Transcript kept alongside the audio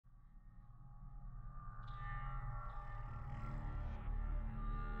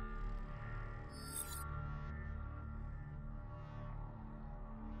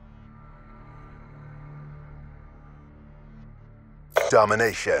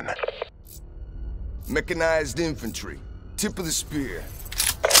Domination. Mechanized infantry. Tip of the spear.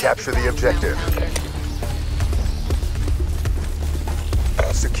 Capture the objective.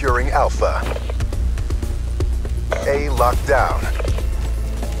 Securing Alpha. A locked down.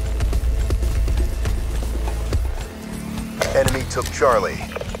 Enemy took Charlie.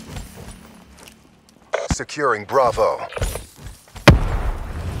 Securing Bravo.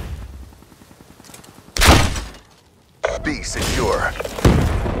 B secure.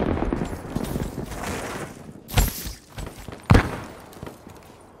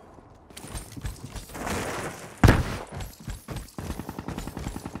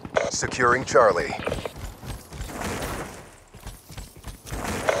 Securing Charlie.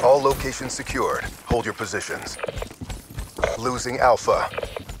 All locations secured. Hold your positions. Losing Alpha.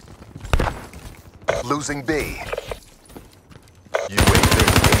 Losing B. UAV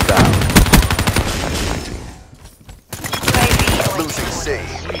inbound. Losing C.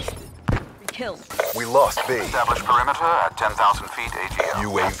 Kill. We lost B. Establish perimeter at 10,000 feet AGL.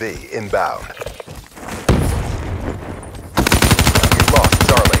 UAV inbound. We lost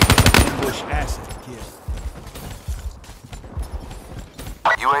Charlie. Push acid kill.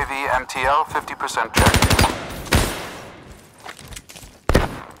 UAV MTL 50% check.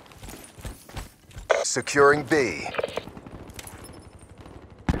 Securing B.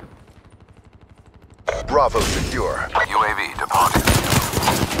 Bravo secure. UAV departing.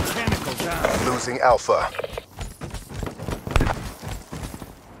 Mechanical down. Losing Alpha.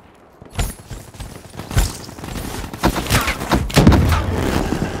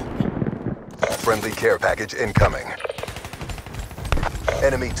 Friendly care package incoming.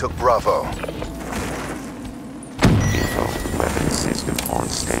 Enemy took Bravo. Info weapon system on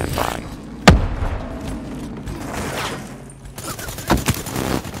standby.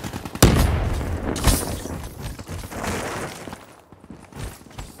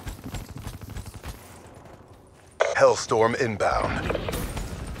 Hellstorm inbound.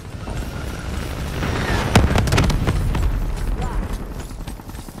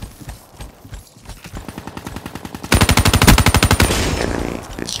 Enemy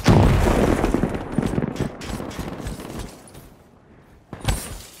destroyed.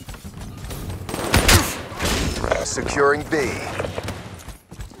 Securing B.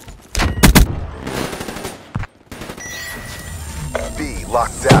 B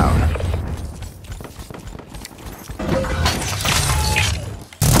locked down.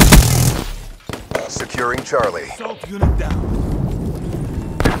 Securing Charlie. Assault unit down.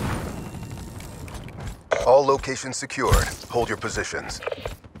 All locations secured. Hold your positions.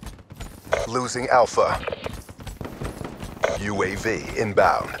 Losing Alpha. UAV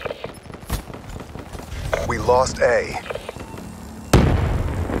inbound. We lost A.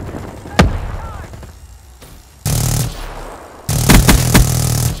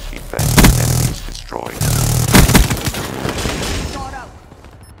 Effective enemies destroyed.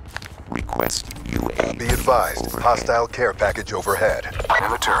 Request UAV. Be advised, overhead. hostile care package overhead. In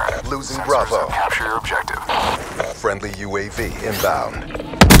the turn. Losing Sensors Bravo. Capture your objective. Friendly UAV inbound.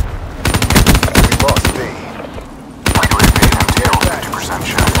 We lost B. UAV MTL 50%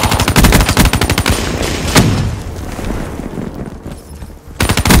 check.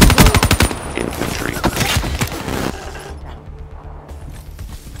 Infantry.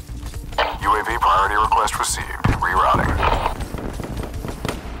 UAV priority request received. Rerouting.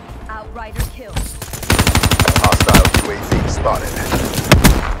 Outrider kill. Hostile UAV spotted.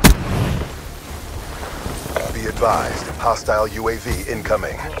 Be advised, hostile UAV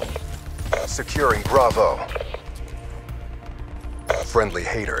incoming. Securing Bravo. Friendly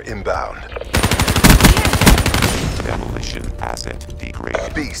Hater inbound. Demolition asset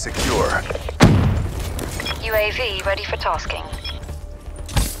degraded. B secure. UAV ready for tasking.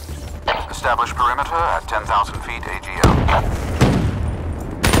 Establish perimeter at 10,000 feet AGL.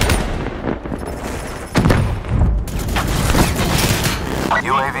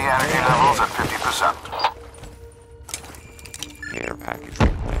 UAV energy levels at 50%. Care package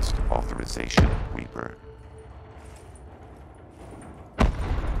request authorization Reaper.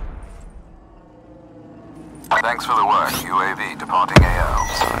 Thanks for the work. UAV departing AO.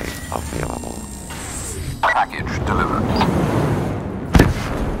 Side available. Package delivered.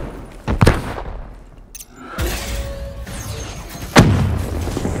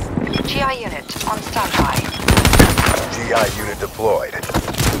 GI unit on standby. GI unit deployed.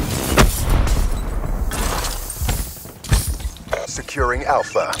 Securing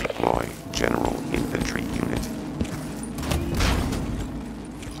Alpha. Deploy General Infantry Unit.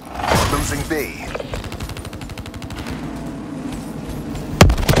 Losing B.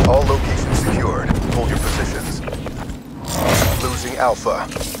 All locations secured. Hold your positions. Losing Alpha.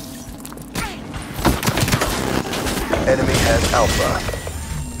 Enemy has Alpha.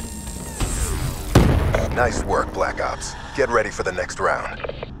 Nice work, Black Ops. Get ready for the next round.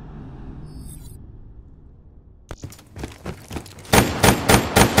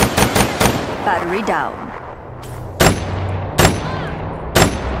 Battery down.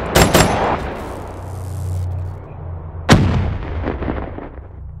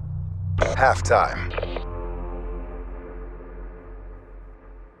 Halftime.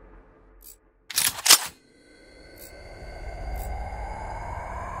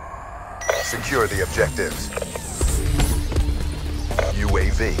 Secure the objectives.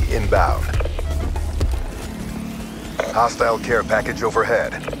 UAV inbound. Hostile care package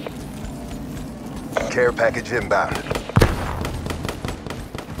overhead. Care package inbound.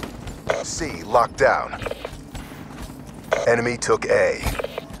 C locked down. Enemy took A.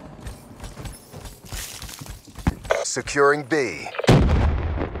 Securing B.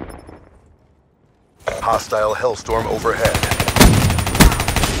 Hostile Hellstorm overhead.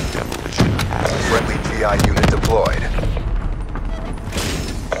 Demolition asset. Friendly GI unit deployed.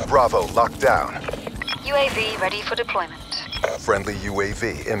 Bravo locked down. UAV ready for deployment. Friendly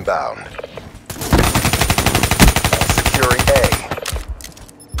UAV inbound. Securing A.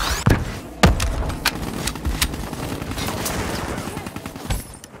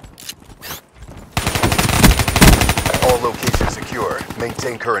 All locations secure.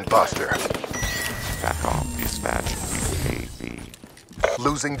 Maintain current posture. Back off. Dispatch UAV.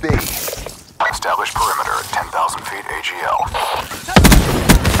 Losing B. Establish perimeter at 10,000 feet AGL.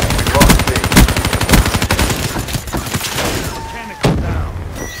 We lost B. Mechanical down.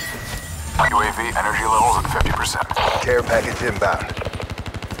 UAV energy levels at 50%. Care package inbound.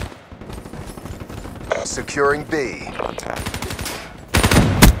 Securing B. Contact.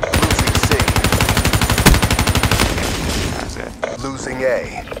 Losing C. Asset. Losing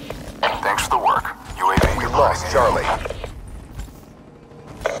A. Thanks for the work. UAV We departing lost AO. Charlie.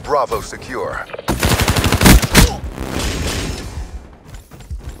 Bravo secure.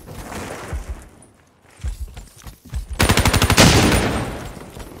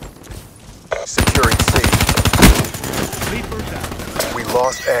 Securing C. Sleeper down. We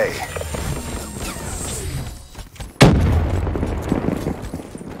lost A.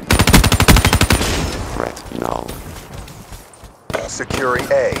 Threat null. Securing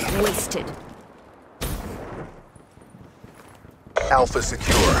A. Wasted. Alpha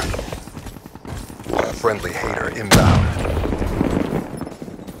secure. Friendly hater inbound.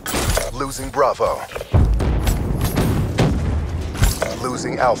 Losing Bravo.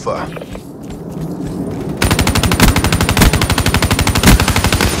 Losing Alpha.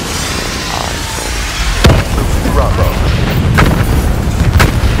 Losing Bravo.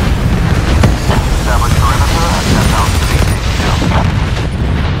 Establish perimeter at 10,000 feet AGL.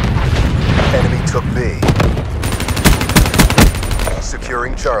 Enemy took B.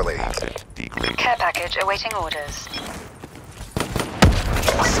 Securing Charlie. Asset degraded. Care package awaiting orders.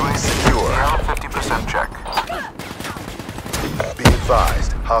 C secure. Now 50% check. Be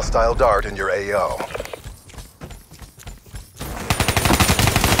advised, hostile dart in your AO.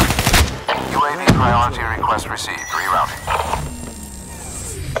 UAV priority request received. Rerouting.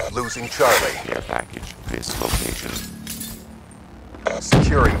 Losing Charlie. Care package. This location.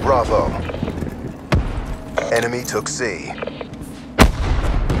 Securing Bravo. Enemy took C.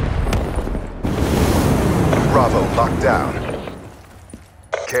 Bravo locked down.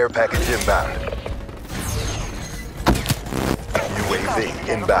 Care package inbound. UAV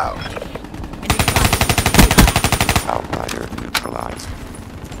inbound. Outrider neutralized.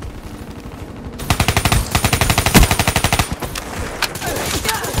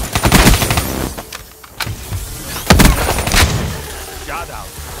 Shot out.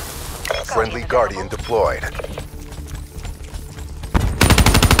 Friendly Guardian deployed.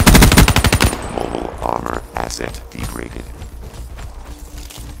 Mobile armor asset degraded.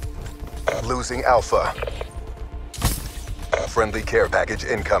 Losing Alpha. Friendly care package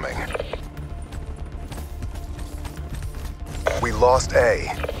incoming. We lost A.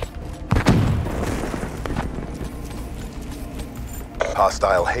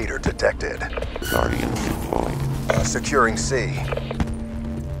 Hostile hater detected. Guardian deployed. Securing C.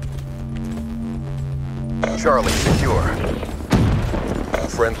 Charlie secure.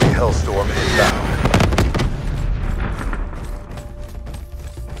 Friendly Hellstorm inbound.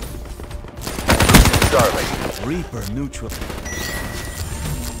 Charlie. Reaper neutral.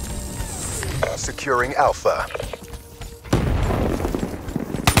 Securing Alpha.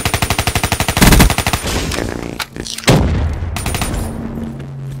 Enemy destroyed.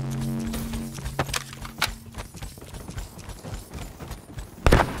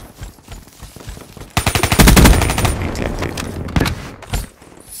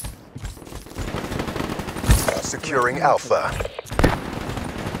 Securing Alpha.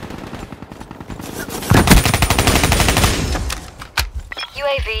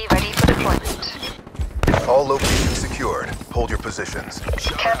 UAV ready for deployment. All locations secured. Hold your positions.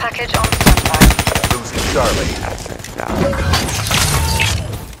 Care package on standby. Losing Charlie. Asset down.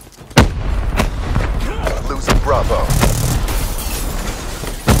 Losing Bravo.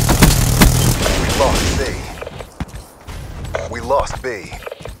 We lost B. We lost B.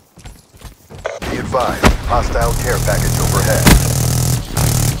 Be advised, hostile care package overhead.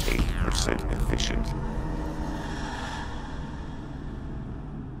 98% efficient.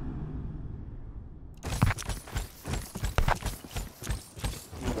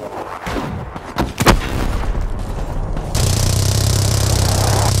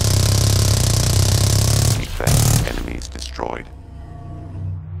 Defense enemies destroyed.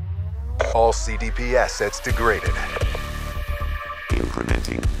 All CDP assets degraded.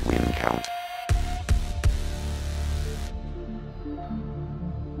 Implementing